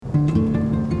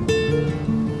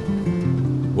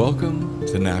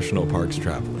National Parks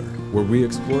Traveler, where we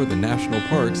explore the national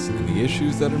parks and the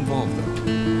issues that involve them.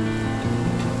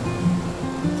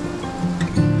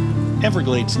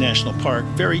 Everglades National Park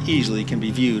very easily can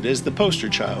be viewed as the poster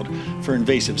child for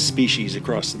invasive species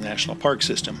across the national park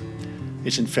system.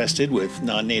 It's infested with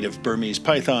non-native Burmese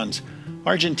pythons.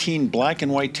 Argentine black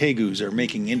and white tegus are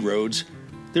making inroads.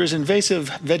 There's invasive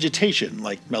vegetation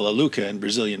like melaleuca and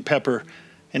Brazilian pepper,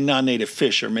 and non-native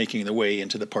fish are making their way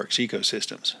into the park's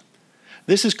ecosystems.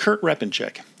 This is Kurt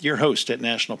Repenchek, your host at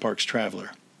National Parks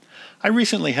Traveler. I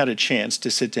recently had a chance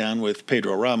to sit down with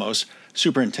Pedro Ramos,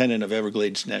 Superintendent of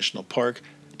Everglades National Park,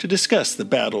 to discuss the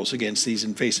battles against these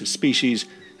invasive species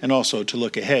and also to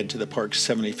look ahead to the park's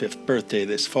 75th birthday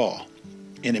this fall.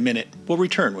 In a minute, we'll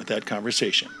return with that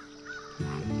conversation.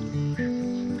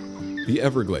 The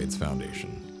Everglades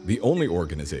Foundation, the only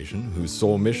organization whose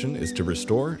sole mission is to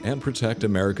restore and protect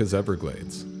America's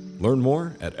Everglades. Learn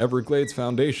more at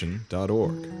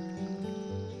evergladesfoundation.org.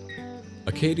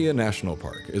 Acadia National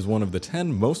Park is one of the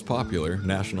 10 most popular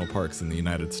national parks in the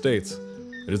United States.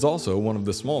 It is also one of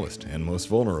the smallest and most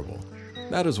vulnerable.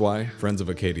 That is why Friends of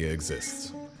Acadia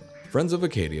exists. Friends of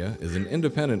Acadia is an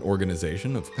independent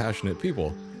organization of passionate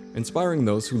people, inspiring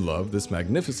those who love this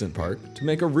magnificent park to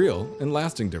make a real and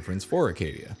lasting difference for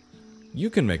Acadia. You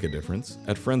can make a difference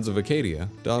at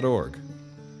friendsofacadia.org.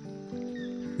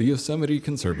 The Yosemite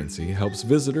Conservancy helps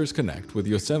visitors connect with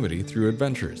Yosemite through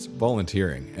adventures,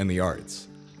 volunteering, and the arts.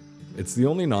 It's the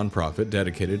only nonprofit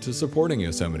dedicated to supporting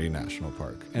Yosemite National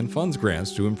Park and funds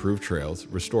grants to improve trails,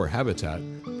 restore habitat,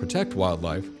 protect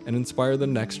wildlife, and inspire the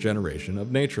next generation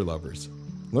of nature lovers.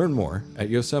 Learn more at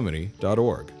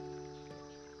yosemite.org.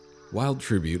 Wild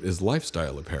Tribute is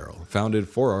lifestyle apparel founded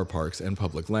for our parks and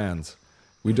public lands.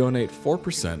 We donate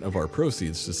 4% of our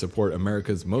proceeds to support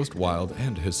America's most wild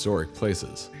and historic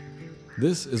places.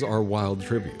 This is our Wild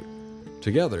Tribute.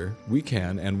 Together, we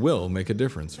can and will make a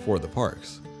difference for the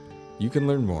parks. You can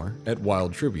learn more at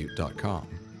wildtribute.com.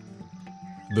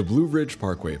 The Blue Ridge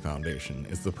Parkway Foundation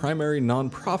is the primary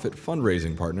nonprofit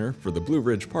fundraising partner for the Blue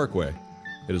Ridge Parkway.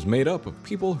 It is made up of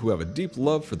people who have a deep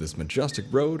love for this majestic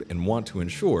road and want to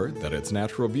ensure that its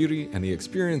natural beauty and the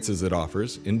experiences it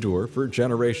offers endure for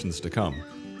generations to come.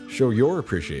 Show your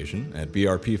appreciation at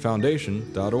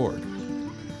brpfoundation.org.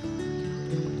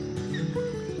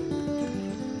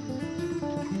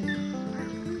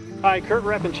 Hi, Kurt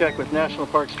Repenchek with National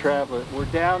Parks Traveler. We're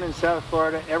down in South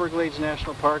Florida, Everglades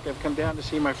National Park. I've come down to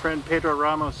see my friend Pedro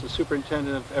Ramos, the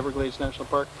Superintendent of Everglades National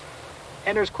Park.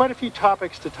 And there's quite a few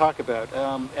topics to talk about.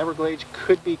 Everglades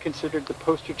could be considered the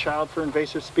poster child for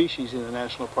invasive species in the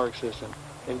national park system.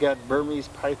 They've got Burmese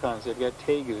pythons, they've got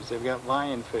tegus, they've got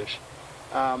lionfish,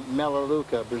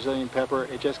 melaleuca, Brazilian pepper.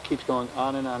 It just keeps going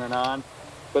on and on and on.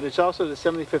 But it's also the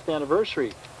 75th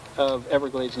anniversary of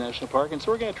Everglades National Park, and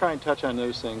so we're going to try and touch on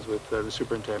those things with the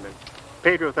superintendent.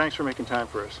 Pedro, thanks for making time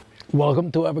for us. Welcome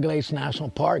to Everglades National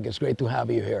Park. It's great to have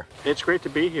you here. It's great to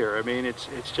be here. I mean, it's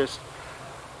just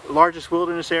largest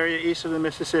wilderness area east of the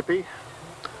Mississippi.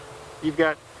 You've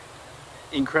got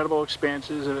incredible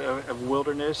expanses of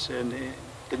wilderness, and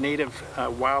the native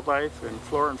wildlife and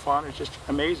flora and fauna is just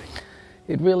amazing.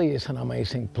 It really is an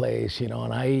amazing place, you know,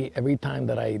 and every time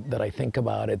that I think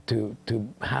about it, to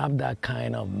have that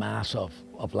kind of mass of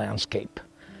landscape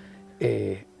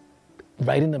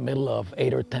right in the middle of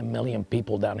 8 or 10 million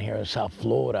people down here in South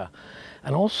Florida,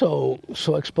 and also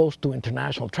so exposed to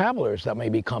international travelers that may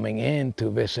be coming in to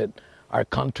visit our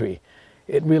country.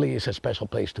 It really is a special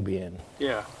place to be in.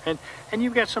 Yeah, and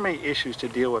you've got so many issues to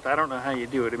deal with. I don't know how you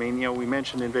do it. I mean, you know, we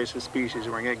mentioned invasive species,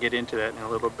 and we're going to get into that in a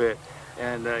little bit.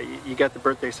 And you got the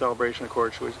birthday celebration, of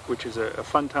course, which is a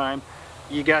fun time.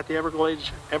 You got the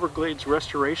Everglades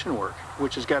restoration work,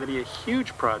 which has got to be a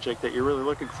huge project that you're really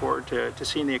looking forward to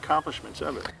seeing the accomplishments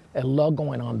of it. A lot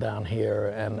going on down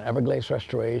here, and Everglades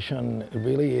restoration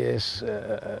really is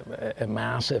a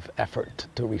massive effort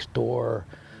to restore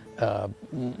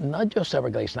not just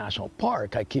Everglades National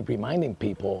Park. I keep reminding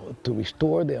people to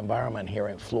restore the environment here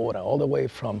in Florida, all the way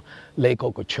from Lake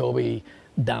Okeechobee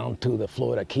down to the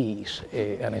Florida Keys,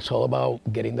 and it's all about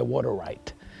getting the water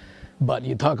right. But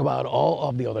you talk about all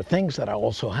of the other things that are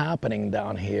also happening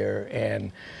down here,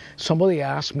 and somebody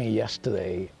asked me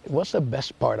yesterday, what's the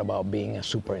best part about being a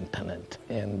superintendent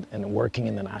and working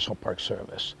in the National Park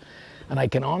Service? And I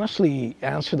can honestly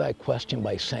answer that question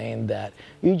by saying that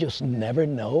you just never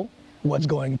know what's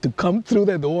going to come through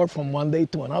the door from one day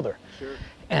to another. Sure.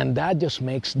 And that just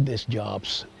makes these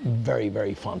jobs very,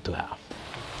 very fun to have.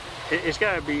 It's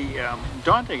got to be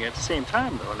daunting at the same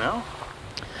time, though, no?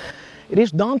 It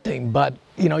is daunting, but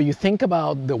you know, you think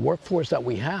about the workforce that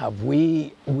we have.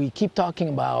 We keep talking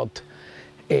about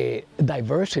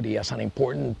Diversity is an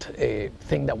important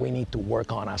thing that we need to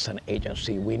work on as an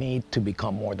agency. We need to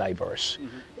become more diverse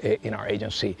in our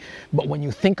agency. But when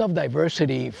you think of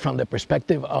diversity from the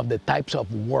perspective of the types of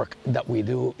work that we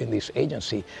do in this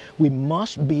agency, we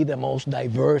must be the most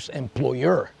diverse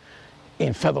employer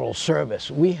in federal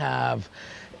service. We have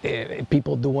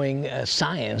people doing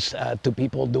science, to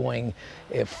people doing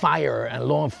fire and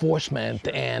law enforcement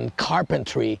and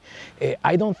carpentry.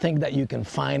 I don't think that you can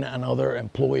find another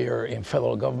employer in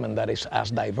federal government that is as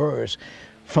diverse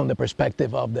from the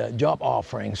perspective of the job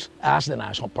offerings as the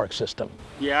National Park System.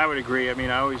 Yeah, I would agree. I mean,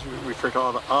 I always refer to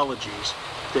all the ologies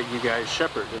that you guys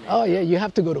shepherd. I mean, oh yeah, you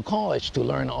have to go to college to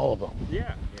learn all of them.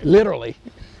 Yeah. Literally.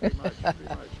 Pretty much.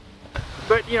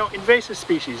 But, you know, invasive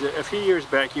species, a few years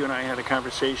back you and I had a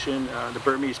conversation. The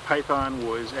Burmese python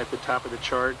was at the top of the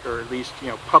chart, or at least, you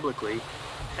know, publicly,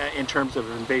 in terms of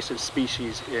invasive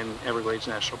species in Everglades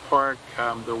National Park.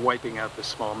 They're wiping out the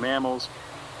small mammals.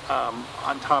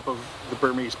 On top of the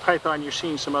Burmese python, you're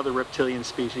seeing some other reptilian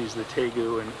species, the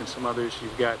tegu and some others.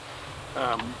 You've got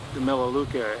the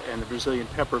melaleuca and the Brazilian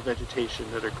pepper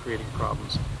vegetation that are creating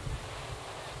problems.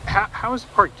 How is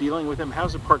the park dealing with them?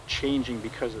 How's the park changing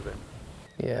because of them?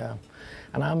 Yeah,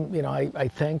 and I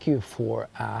thank you for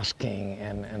asking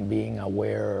and being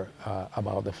aware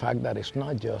about the fact that it's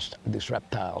not just these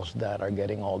reptiles that are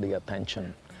getting all the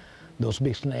attention. Those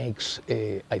big snakes,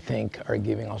 I think, are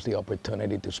giving us the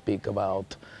opportunity to speak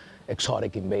about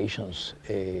exotic invasions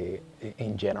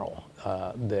in general.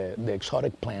 The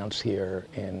exotic plants here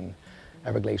in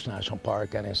Everglades National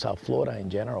Park and in South Florida in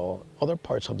general, other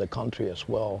parts of the country as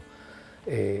well,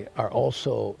 are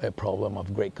also a problem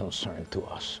of great concern to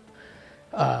us.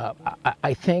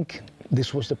 I think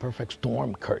this was the perfect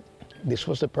storm, Kurt. This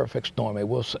was the perfect storm.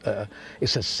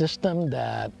 It's a system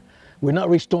that we're not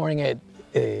restoring it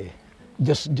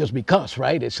just because,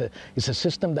 right? It's a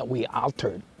system that we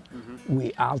altered.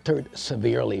 We altered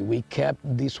severely. We kept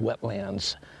these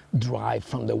wetlands dry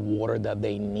from the water that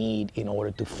they need in order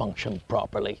to function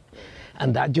properly.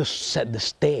 And that just set the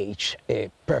stage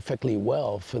perfectly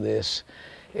well for this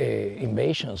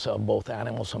invasions of both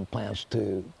animals and plants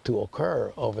to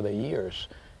occur over the years.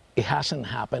 It hasn't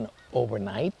happened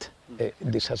overnight.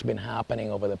 This has been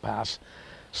happening over the past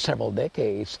several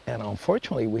decades, and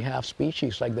unfortunately we have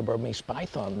species like the Burmese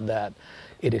python that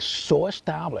it is so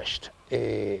established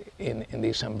in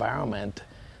this environment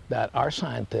that our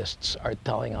scientists are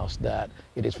telling us that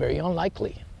it is very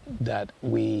unlikely that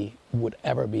we would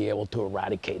ever be able to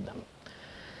eradicate them.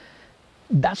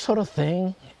 That sort of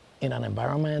thing in an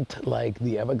environment like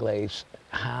the Everglades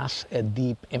has a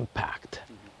deep impact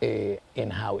in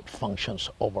how it functions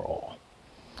overall.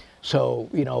 So,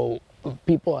 you know,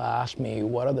 people ask me,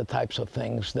 what are the types of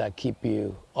things that keep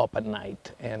you up at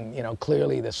night? And, you know,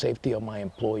 clearly the safety of my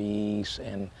employees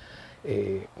and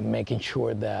making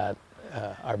sure that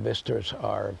our visitors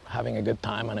are having a good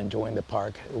time and enjoying the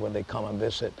park when they come and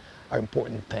visit are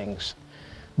important things.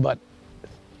 But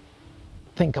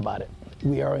think about it.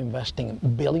 We are investing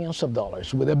billions of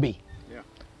dollars with a B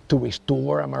to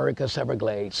restore America's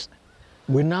Everglades.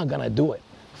 We're not going to do it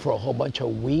for a whole bunch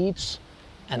of weeds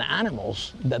and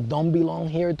animals that don't belong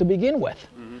here to begin with.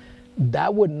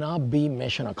 That would not be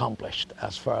mission accomplished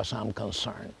as far as I'm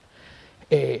concerned.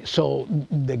 So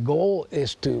the goal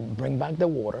is to bring back the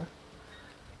water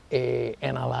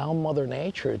and allow Mother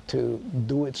Nature to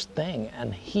do its thing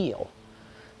and heal.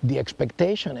 The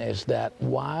expectation is that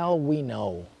while we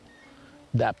know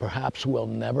that perhaps we'll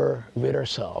never rid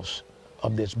ourselves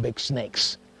of these big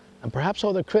snakes and perhaps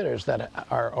other critters that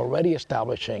are already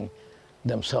establishing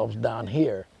themselves down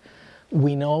here,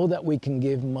 we know that we can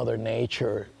give Mother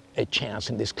Nature a chance,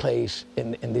 in this case,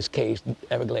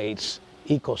 Everglades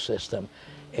ecosystem,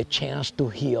 a chance to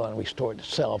heal and restore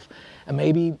itself, and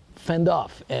maybe fend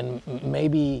off and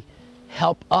maybe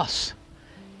help us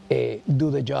do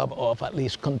the job of at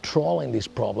least controlling this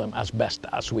problem as best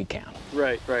as we can.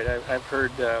 Right. I've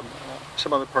heard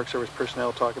some other Park Service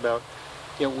personnel talk about,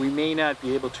 you know, we may not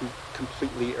be able to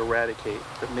completely eradicate,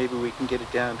 but maybe we can get it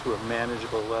down to a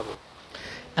manageable level.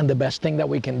 And the best thing that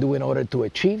we can do in order to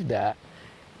achieve that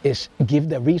is give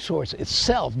the resource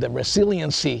itself the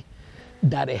resiliency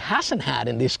that it hasn't had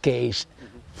in this case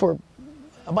for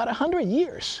about 100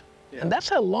 years. Yeah. And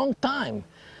that's a long time.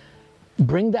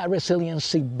 Bring that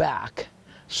resiliency back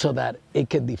so that it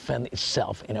can defend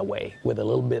itself in a way with a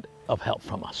little bit of help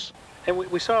from us. And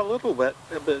we saw a little bit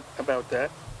about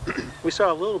that. We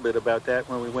saw a little bit about that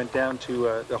when we went down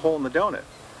to the Hole in the Donut.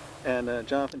 And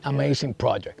Jonathan Taylor, amazing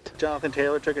project. Jonathan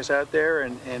Taylor took us out there,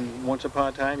 and once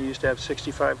upon a time you used to have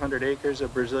 6,500 acres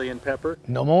of Brazilian pepper.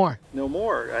 No more. No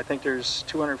more. I think there's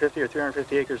 250 or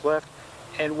 350 acres left.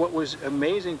 And what was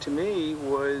amazing to me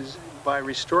was by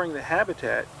restoring the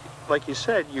habitat, like you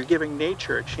said, you're giving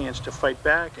nature a chance to fight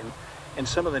back, and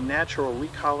some of the natural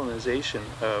recolonization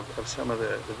of some of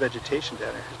the vegetation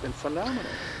down there has been phenomenal.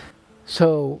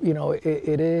 So, you know,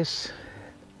 it is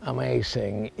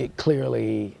amazing. It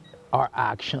clearly, our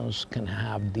actions can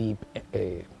have deep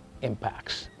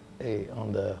impacts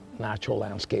on the natural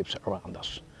landscapes around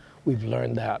us. We've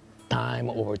learned that time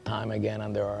over time again,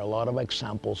 and there are a lot of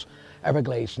examples.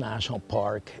 Everglades National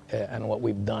Park and what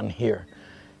we've done here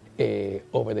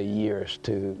over the years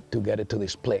to get it to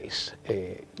this place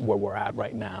where we're at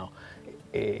right now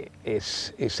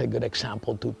is a good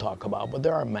example to talk about, but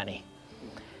there are many.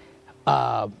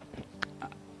 I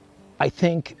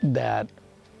think that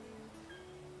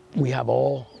we have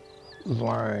all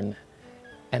learned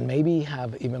and maybe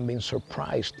have even been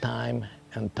surprised time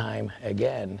and time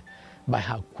again by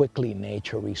how quickly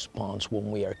nature responds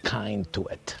when we are kind to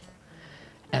it.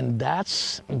 And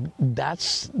that's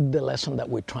the lesson that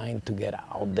we're trying to get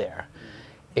out there.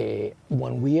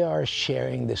 When we are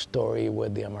sharing this story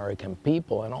with the American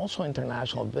people and also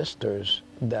international visitors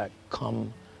that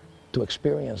come to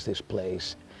experience this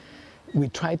place, we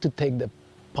try to take the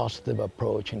positive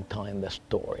approach in telling the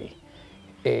story.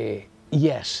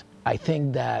 Yes, I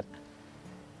think that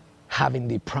having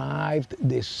deprived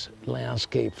this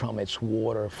landscape from its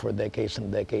water for decades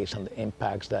and decades and the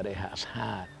impacts that it has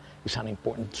had is an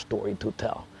important story to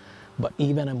tell. But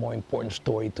even a more important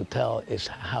story to tell is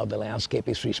how the landscape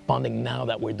is responding now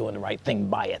that we're doing the right thing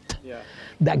by it. Yeah.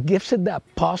 That gives it that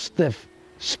positive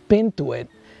spin to it.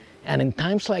 And in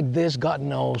times like this, God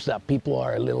knows that people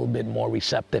are a little bit more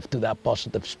receptive to that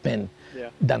positive spin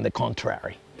than the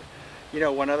contrary. You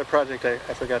know, one other project I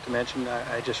forgot to mention,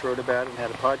 I just wrote about it and had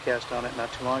a podcast on it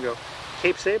not too long ago,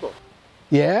 Cape Sable.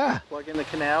 Yeah. Plug in the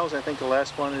canals. I think the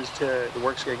last one is the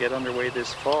work's going to get underway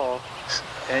this fall,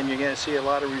 and you're going to see a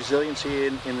lot of resiliency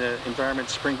in the environment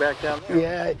spring back down there.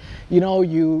 Yeah, you know,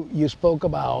 you spoke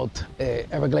about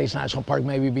Everglades National Park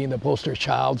maybe being the poster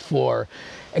child for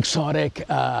exotic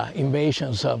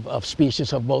invasions of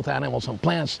species of both animals and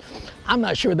plants. I'm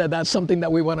not sure that that's something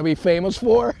that we want to be famous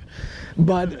for,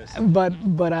 but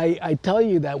I tell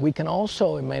you that we can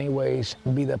also in many ways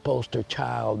be the poster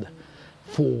child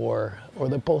for, or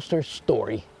the poster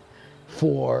story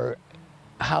for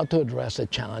how to address the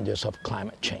challenges of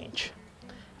climate change.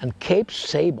 And Cape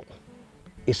Sable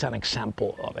is an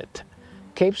example of it.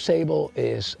 Cape Sable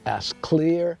is as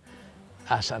clear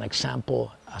as an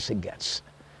example as it gets.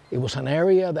 It was an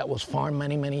area that was farmed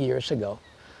many, many years ago,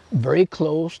 very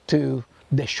close to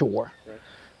the shore. Right.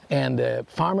 And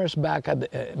farmers back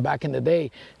in the day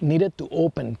needed to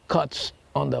open cuts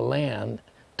on the land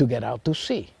to get out to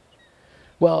sea.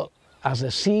 Well, as the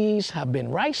seas have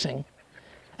been rising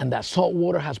and that salt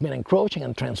water has been encroaching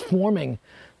and transforming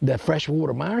the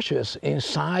freshwater marshes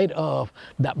inside of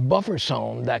that buffer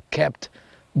zone that kept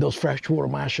those freshwater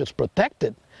marshes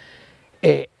protected,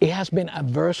 it has been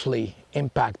adversely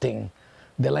impacting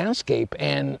the landscape.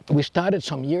 And we started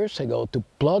some years ago to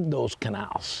plug those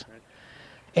canals.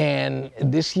 And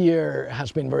this year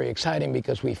has been very exciting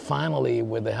because we finally,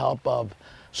 with the help of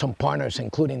some partners,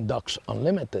 including Ducks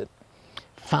Unlimited,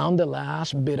 found the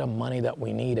last bit of money that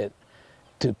we needed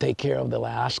to take care of the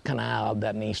last canal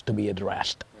that needs to be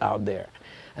addressed out there.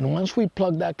 And once we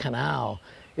plug that canal,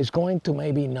 it's going to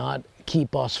maybe not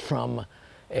keep us from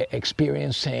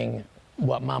experiencing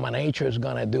what Mama Nature is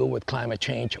going to do with climate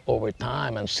change over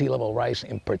time and sea level rise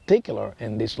in particular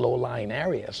in these low-lying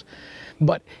areas.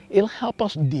 But it'll help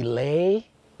us delay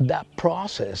that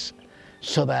process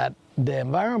so that the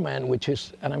environment, which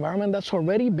is an environment that's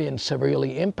already been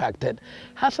severely impacted,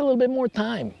 has a little bit more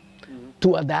time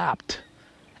to adapt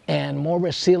and more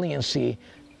resiliency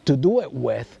to do it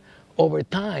with over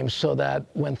time, so that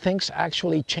when things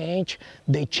actually change,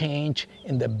 they change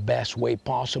in the best way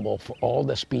possible for all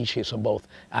the species of both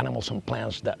animals and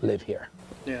plants that live here.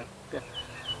 Yeah.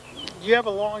 Do you have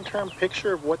a long-term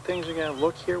picture of what things are going to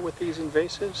look here with these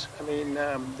invasives? I mean,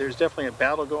 there's definitely a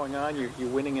battle going on. You're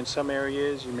winning in some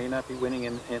areas. You may not be winning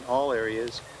in all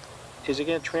areas. Is it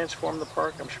going to transform the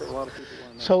park? I'm sure a lot of people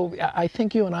want to know. So I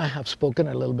think you and I have spoken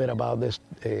a little bit about this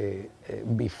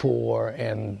before,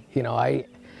 and you know,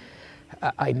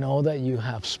 I know that you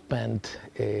have spent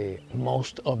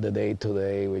most of the day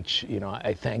today, which, you know,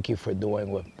 I thank you for doing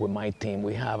with my team.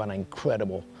 We have an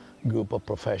incredible group of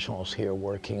professionals here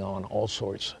working on all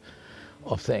sorts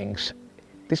of things.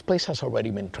 This place has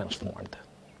already been transformed.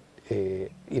 You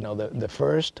know, the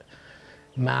first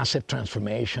massive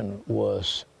transformation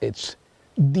was its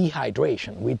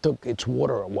dehydration. We took its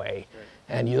water away,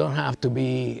 And you don't have to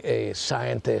be a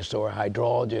scientist or a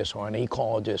hydrologist or an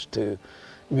ecologist to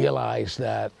realize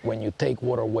that when you take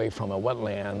water away from a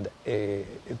wetland,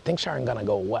 things aren't going to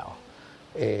go well.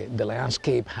 The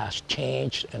landscape has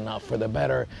changed enough for the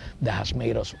better. That has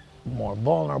made us more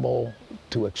vulnerable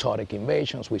to exotic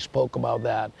invasions. We spoke about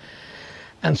that.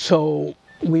 And so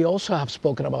we also have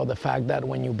spoken about the fact that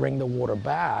when you bring the water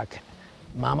back,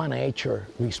 Mama Nature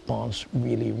responds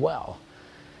really well.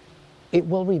 It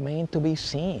will remain to be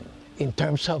seen in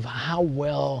terms of how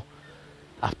well,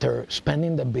 after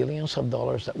spending the billions of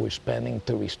dollars that we're spending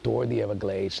to restore the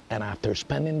Everglades, and after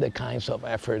spending the kinds of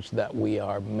efforts that we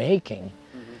are making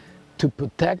to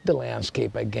protect the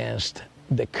landscape against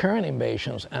the current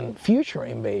invasions and future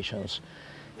invasions,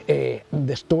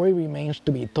 the story remains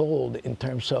to be told in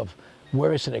terms of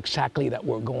where is it exactly that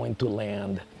we're going to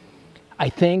land. I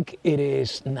think it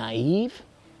is naive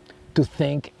to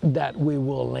think that we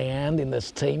will land in the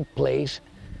same place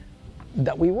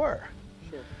that we were.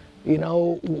 Sure. You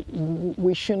know,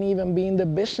 we shouldn't even be in the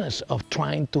business of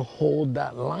trying to hold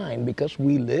that line, because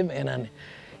we live in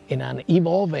an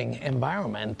evolving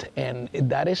environment, and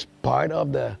that is part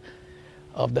of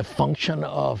the function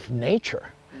of nature.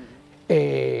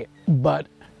 But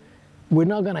we're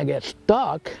not going to get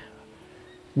stuck.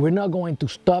 We're not going to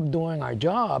stop doing our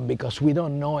job because we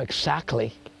don't know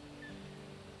exactly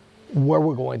where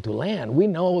we're going to land. We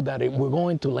know that we're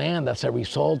going to land as a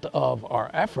result of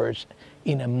our efforts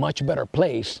in a much better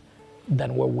place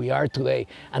than where we are today.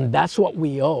 And that's what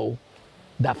we owe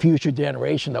that future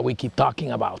generation that we keep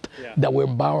talking about, that we're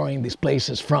borrowing these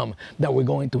places from, that we're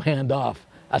going to hand off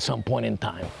at some point in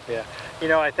time. Yeah. You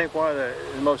know, I think one of the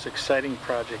most exciting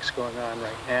projects going on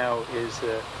right now is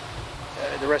the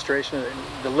restoration,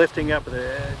 the lifting up of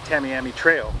the Tamiami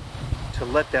Trail, to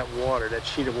let that water, that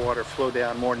sheet of water, flow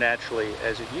down more naturally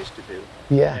as it used to do.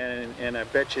 Yeah. And I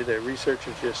bet you the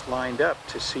researchers just lined up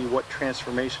to see what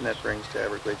transformation that brings to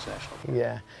Everglades National Park.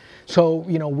 Yeah. So,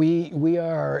 you know, we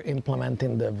are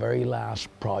implementing the very last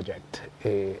project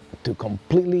to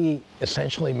completely,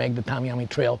 essentially make the Tamiami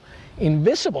Trail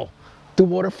invisible to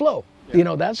water flow. Yeah. You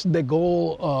know, that's the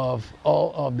goal of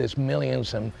all of these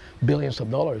millions and billions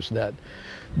of dollars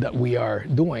that we are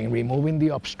doing, removing the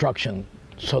obstruction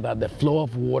so that the flow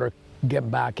of water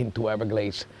get back into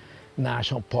Everglades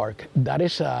National Park. That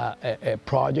is a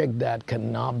project that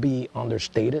cannot be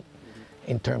understated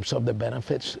in terms of the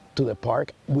benefits to the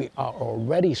park. We are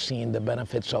already seeing the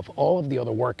benefits of all of the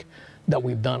other work that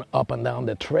we've done up and down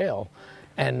the trail.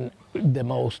 And the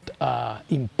most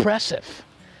impressive,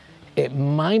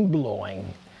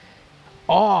 mind-blowing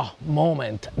awe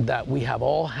moment that we have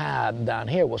all had down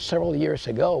here was several years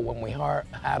ago when we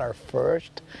had our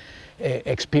first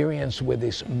experience with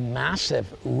these massive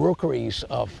rookeries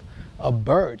of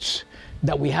birds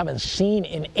that we haven't seen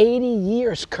in 80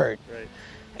 years, Kurt. Right.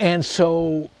 And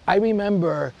so I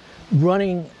remember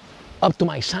running up to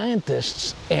my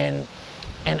scientists and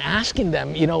asking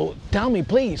them, you know, tell me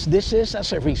please, this is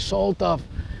as a result of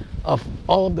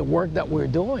all of the work that we're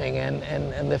doing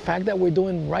and the fact that we're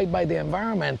doing right by the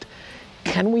environment.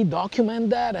 Can we document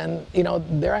that? And, you know,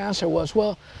 their answer was,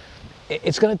 well,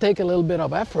 it's going to take a little bit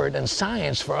of effort and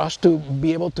science for us to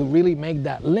be able to really make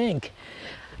that link.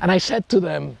 And I said to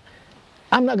them,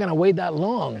 I'm not going to wait that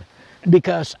long,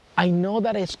 because I know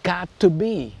that it's got to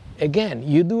be. Again,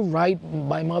 you do right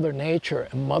by Mother Nature,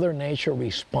 and Mother Nature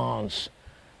responds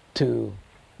to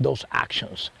those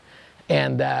actions.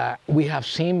 And we have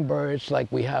seen birds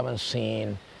like we haven't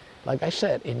seen, like I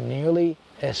said, in nearly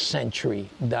a century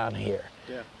down here.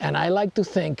 Yeah. And I like to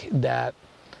think that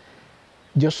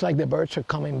just like the birds are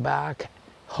coming back,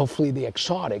 hopefully the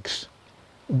exotics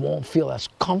won't feel as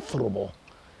comfortable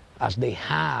as they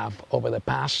have over the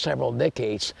past several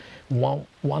decades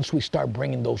once we start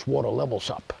bringing those water levels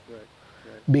up. Right.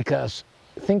 Because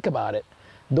think about it,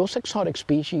 those exotic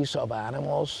species of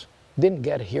animals didn't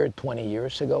get here 20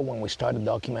 years ago when we started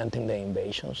documenting the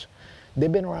invasions.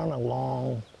 They've been around a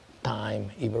long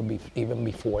time, even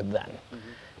before then. Mm-hmm.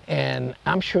 And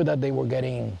I'm sure that they were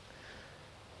getting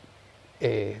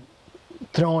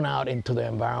thrown out into the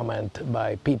environment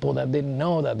by people that didn't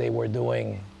know that they were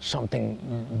doing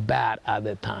something bad at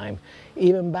the time,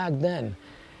 even back then.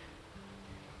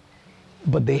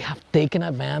 But they have taken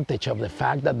advantage of the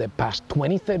fact that the past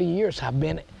 20, 30 years have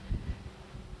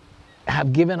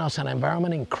given us an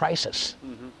environment in crisis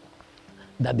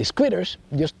that the squitters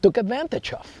just took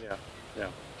advantage of. Yeah. No,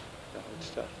 it's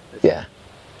tough. Yeah.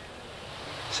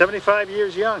 75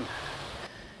 years young.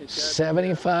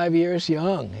 75 years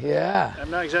young, yeah.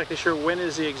 I'm not exactly sure when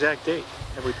is the exact date.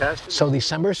 Have we passed it? So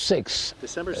December 6th.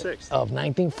 December 6th. Of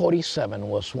 1947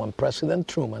 was when President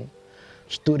Truman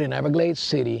stood in Everglades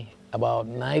City, about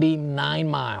 99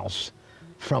 miles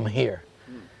from here,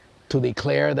 to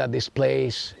declare that this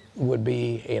place would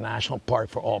be a national park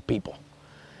for all people.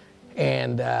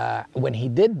 And when he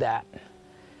did that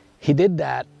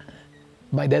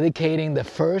by dedicating the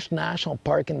first national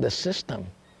park in the system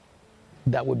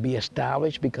that would be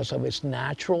established because of its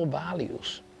natural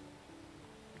values.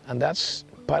 And that's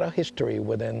part of history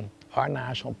within our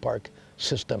national park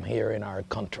system here in our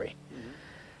country.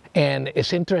 And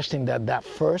it's interesting that that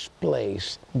first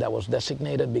place that was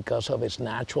designated because of its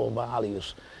natural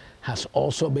values has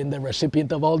also been the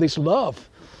recipient of all this love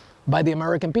by the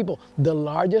American people. The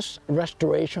largest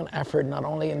restoration effort, not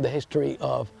only in the history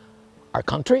of our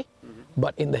country,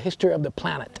 but in the history of the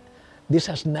planet. This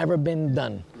has never been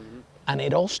done. And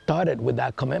it all started with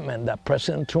that commitment that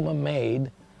President Truman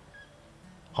made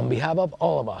on behalf of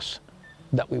all of us,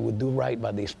 that we would do right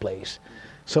by this place.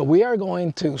 So we are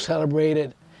going to celebrate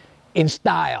it in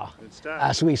style,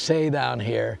 as we say down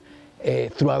here.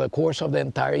 Throughout the course of the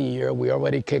entire year, we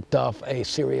already kicked off a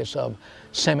series of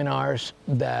seminars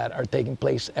that are taking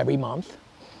place every month.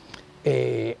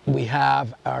 We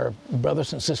have our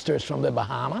brothers and sisters from the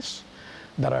Bahamas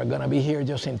that are going to be here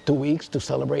just in 2 weeks to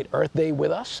celebrate Earth Day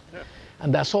with us. Yeah.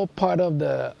 And that's all part of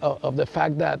the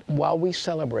fact that while we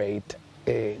celebrate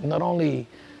not only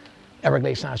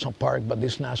Everglades National Park, but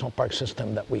this national park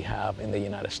system that we have in the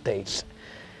United States,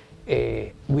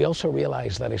 we also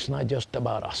realize that it's not just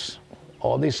about us.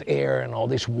 All this air and all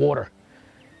this water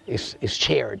is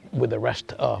shared with the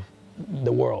rest of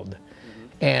the world.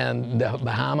 And the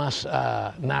Bahamas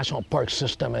National Park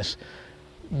system is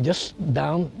just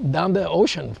down the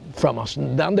ocean from us,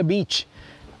 down the beach,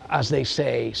 as they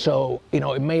say. So,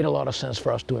 it made a lot of sense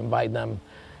for us to invite them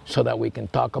so that we can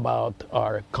talk about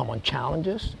our common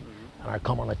challenges and our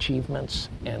common achievements,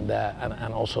 and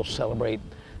also celebrate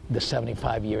the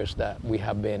 75 years that we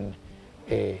have been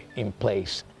in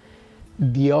place.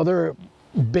 The other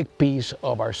big piece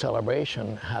of our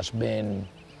celebration has been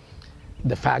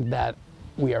the fact that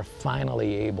we are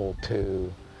finally able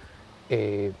to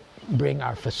bring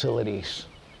our facilities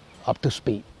up to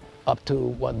speed, up to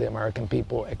what the American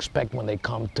people expect when they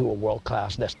come to a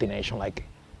world-class destination like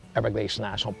Everglades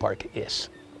National Park is.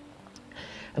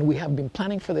 And we have been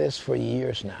planning for this for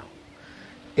years now.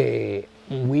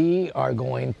 We are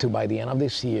going to, by the end of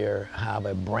this year, have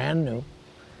a brand new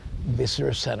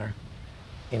visitor center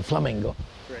in Flamingo.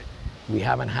 Great. We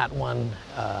haven't had one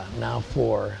now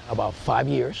for about 5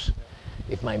 years,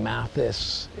 if my math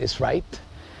is right.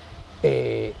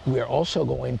 We are also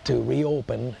going to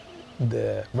reopen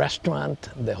the restaurant,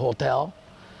 the hotel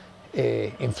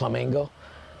in Flamingo.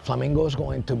 Flamingo is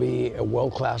going to be a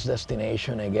world-class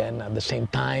destination again. At the same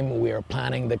time, we are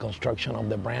planning the construction of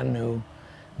the brand new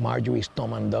Marjory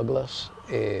Stoneman Douglas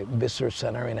Visitor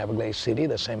Center in Everglades City,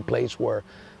 the same place where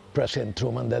President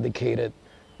Truman dedicated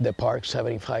the park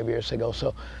 75 years ago.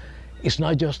 So it's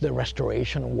not just the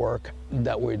restoration work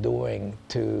that we're doing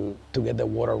to get the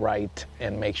water right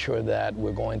and make sure that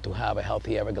we're going to have a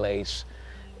healthy Everglades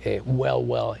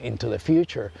well into the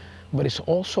future, but it's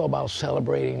also about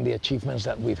celebrating the achievements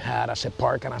that we've had as a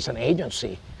park and as an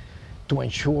agency to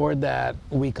ensure that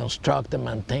we construct and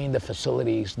maintain the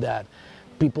facilities that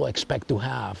people expect to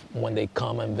have when they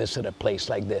come and visit a place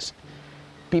like this.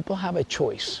 People have a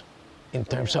choice in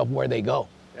terms of where they go.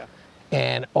 Yeah.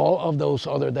 And all of those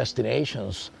other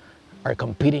destinations are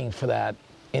competing for that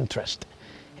interest.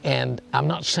 And I'm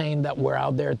not saying that we're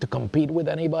out there to compete with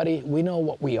anybody. We know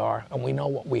what we are and we know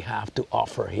what we have to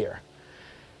offer here.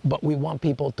 But we want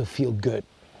people to feel good,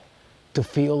 to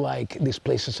feel like these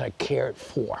places are cared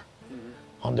for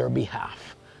on their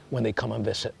behalf when they come and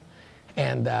visit.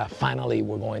 And finally,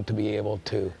 we're going to be able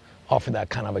to offer that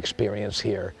kind of experience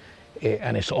here.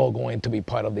 And it's all going to be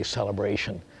part of this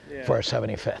celebration for our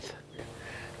 75th.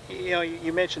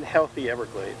 You mentioned healthy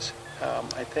Everglades.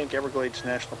 I think Everglades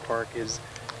National Park is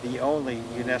the only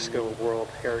UNESCO World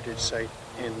Heritage Site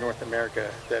in North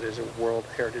America that is a World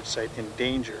Heritage Site in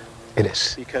danger. It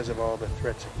is. Because of all the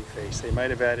threats that you face. They might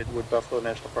have added Wood Buffalo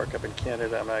National Park up in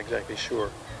Canada, I'm not exactly sure.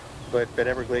 But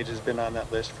Everglades has been on that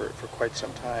list for quite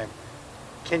some time.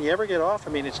 Can you ever get off?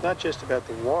 I mean, it's not just about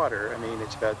the water. I mean,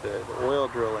 it's about the oil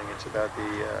drilling, it's about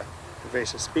the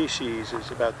invasive species,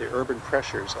 it's about the urban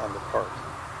pressures on the park.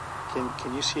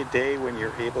 Can you see a day when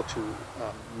you're able to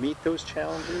meet those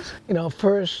challenges?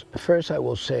 First I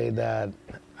will say that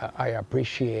I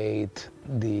appreciate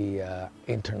the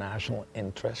international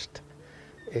interest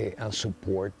and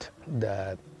support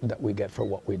that we get for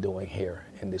what we're doing here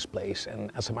in this place.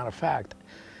 And as a matter of fact,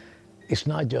 it's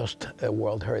not just a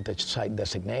World Heritage Site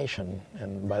designation.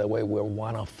 And by the way, we're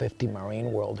one of 50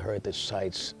 marine World Heritage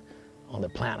Sites on the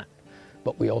planet.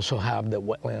 But we also have the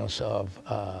wetlands of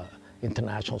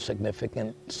international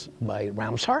significance by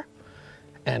Ramsar,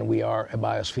 and we are a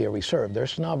biosphere reserve.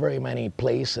 There's not very many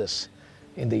places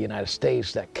in the United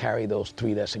States that carry those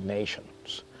three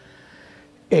designations.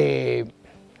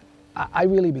 I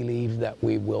really believe that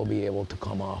we will be able to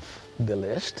come off the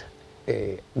list.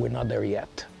 We're not there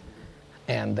yet.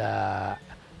 And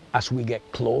as we get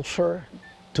closer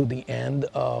to the end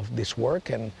of this work,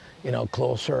 and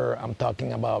closer, I'm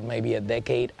talking about maybe a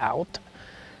decade out,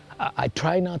 I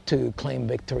try not to claim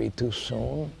victory too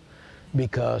soon,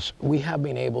 because we have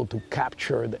been able to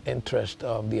capture the interest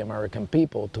of the American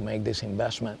people to make this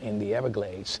investment in the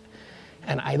Everglades.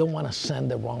 And I don't want to send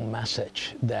the wrong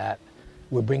message that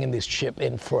we're bringing this ship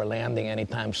in for a landing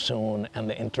anytime soon and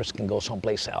the interest can go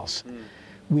someplace else.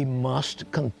 We must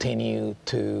continue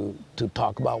to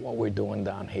talk about what we're doing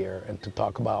down here, and to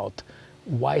talk about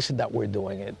why is it that we're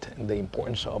doing it and the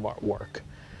importance of our work,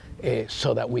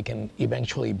 so that we can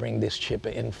eventually bring this ship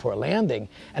in for a landing.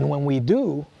 And when we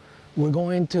do, we're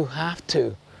going to have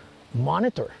to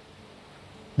monitor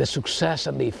the success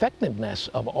and the effectiveness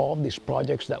of all of these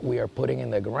projects that we are putting in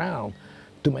the ground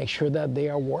to make sure that they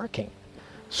are working.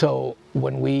 So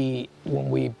when we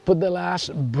put the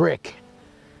last brick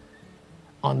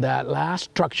on that last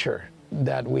structure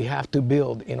that we have to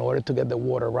build in order to get the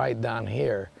water right down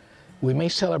here, we may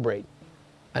celebrate,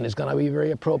 and it's going to be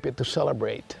very appropriate to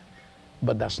celebrate,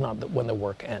 but that's not when the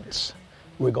work ends.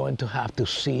 We're going to have to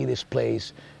see this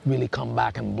place really come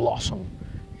back and blossom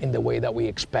in the way that we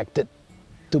expect it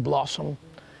to blossom,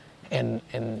 and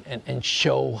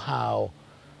show how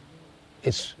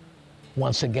it's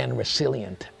once again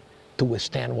resilient to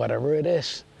withstand whatever it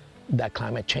is that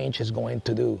climate change is going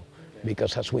to do.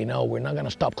 Because as we know, we're not going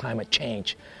to stop climate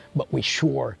change, but we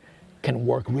sure can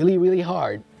work really, really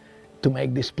hard to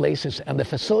make these places and the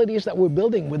facilities that we're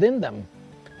building within them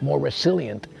more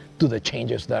resilient to the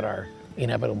changes that are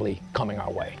inevitably coming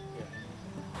our way.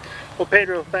 Well,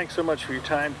 Pedro, thanks so much for your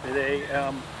time today.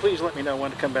 Please let me know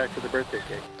when to come back for the birthday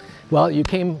cake. Well, you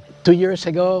came 2 years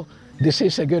ago. This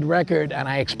is a good record, and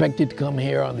I expect you to come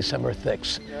here on December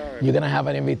 6th. Right. You're going to have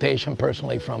an invitation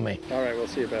personally from me. All right, we'll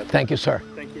see you about that. Thank you, sir.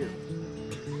 Thank you.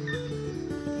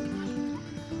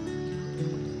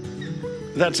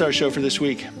 That's our show for this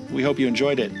week. We hope you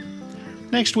enjoyed it.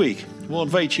 Next week, we'll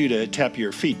invite you to tap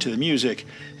your feet to the music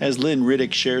as Lynn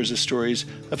Riddick shares the stories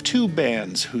of two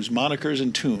bands whose monikers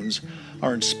and tunes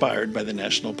are inspired by the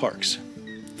national parks.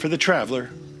 For The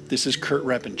Traveler, this is Kurt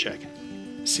Repenchek.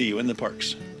 See you in the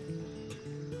parks.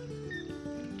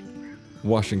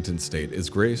 Washington State is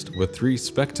graced with 3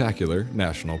 spectacular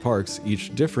national parks,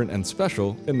 each different and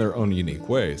special in their own unique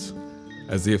ways.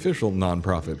 As the official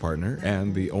nonprofit partner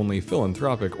and the only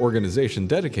philanthropic organization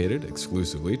dedicated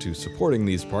exclusively to supporting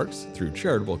these parks through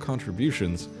charitable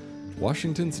contributions,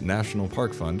 Washington's National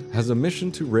Park Fund has a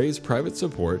mission to raise private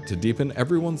support to deepen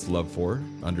everyone's love for,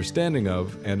 understanding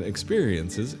of, and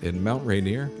experiences in Mount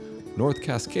Rainier, North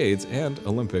Cascades, and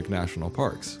Olympic National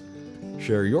Parks.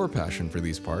 Share your passion for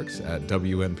these parks at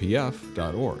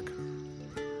WNPF.org.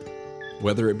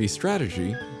 Whether it be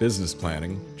strategy, business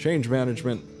planning, change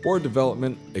management, board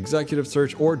development, executive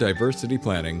search, or diversity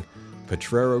planning,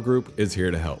 Potrero Group is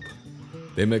here to help.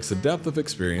 They mix a depth of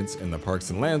experience in the parks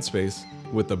and land space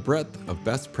with the breadth of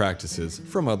best practices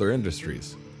from other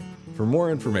industries. For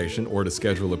more information or to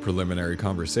schedule a preliminary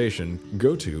conversation,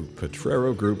 go to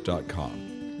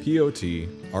potrerogroup.com.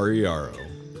 P-O-T-R-E-R-O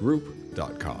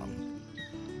group.com.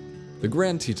 The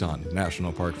Grand Teton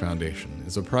National Park Foundation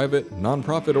is a private,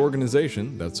 nonprofit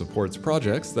organization that supports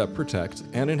projects that protect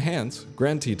and enhance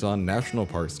Grand Teton National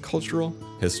Park's cultural,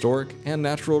 historic, and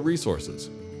natural resources.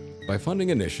 By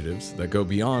funding initiatives that go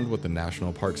beyond what the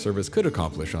National Park Service could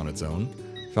accomplish on its own,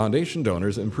 Foundation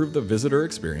donors improve the visitor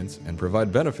experience and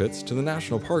provide benefits to the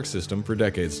National Park System for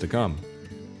decades to come.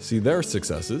 See their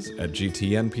successes at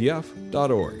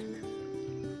gtnpf.org.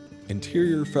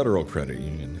 Interior Federal Credit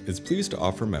Union is pleased to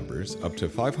offer members up to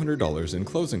 $500 in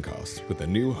closing costs with a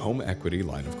new home equity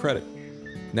line of credit.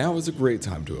 Now is a great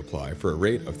time to apply for a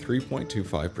rate of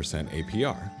 3.25%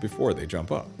 APR before they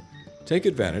jump up. Take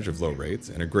advantage of low rates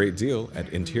and a great deal at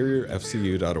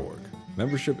interiorfcu.org.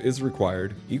 Membership is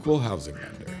required, equal housing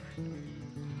lender.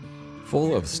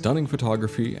 Full of stunning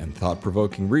photography and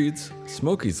thought-provoking reads,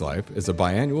 Smoky's Life is a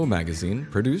biannual magazine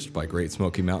produced by Great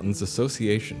Smoky Mountains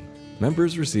Association.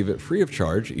 Members receive it free of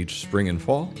charge each spring and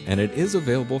fall, and it is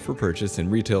available for purchase in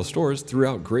retail stores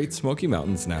throughout Great Smoky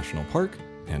Mountains National Park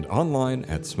and online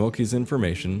at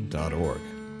smokiesinformation.org.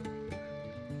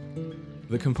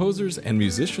 The composers and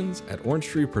musicians at Orange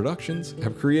Tree Productions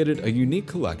have created a unique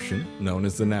collection known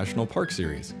as the National Park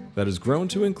Series. that has grown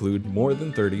to include more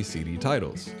than 30 CD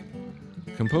titles.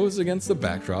 Composed against the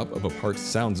backdrop of a park's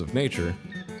sounds of nature,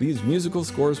 these musical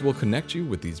scores will connect you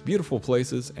with these beautiful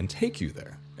places and take you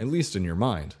there, at least in your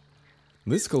mind.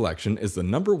 This collection is the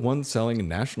 #1 selling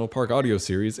national park audio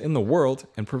series in the world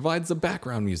and provides the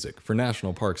background music for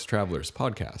National Parks Travelers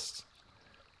podcasts.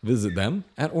 Visit them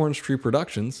at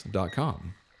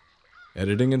orangetreeproductions.com.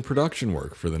 Editing and production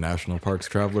work for the National Parks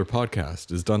Traveler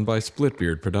podcast is done by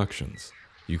Splitbeard Productions.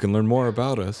 You can learn more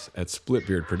about us at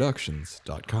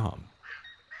splitbeardproductions.com.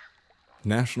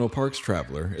 National Parks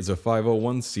Traveler is a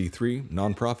 501c3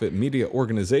 nonprofit media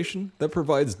organization that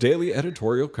provides daily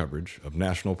editorial coverage of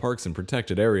national parks and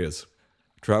protected areas.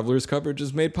 Traveler's coverage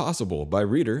is made possible by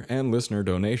reader and listener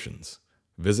donations.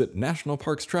 Visit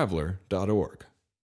nationalparkstraveler.org.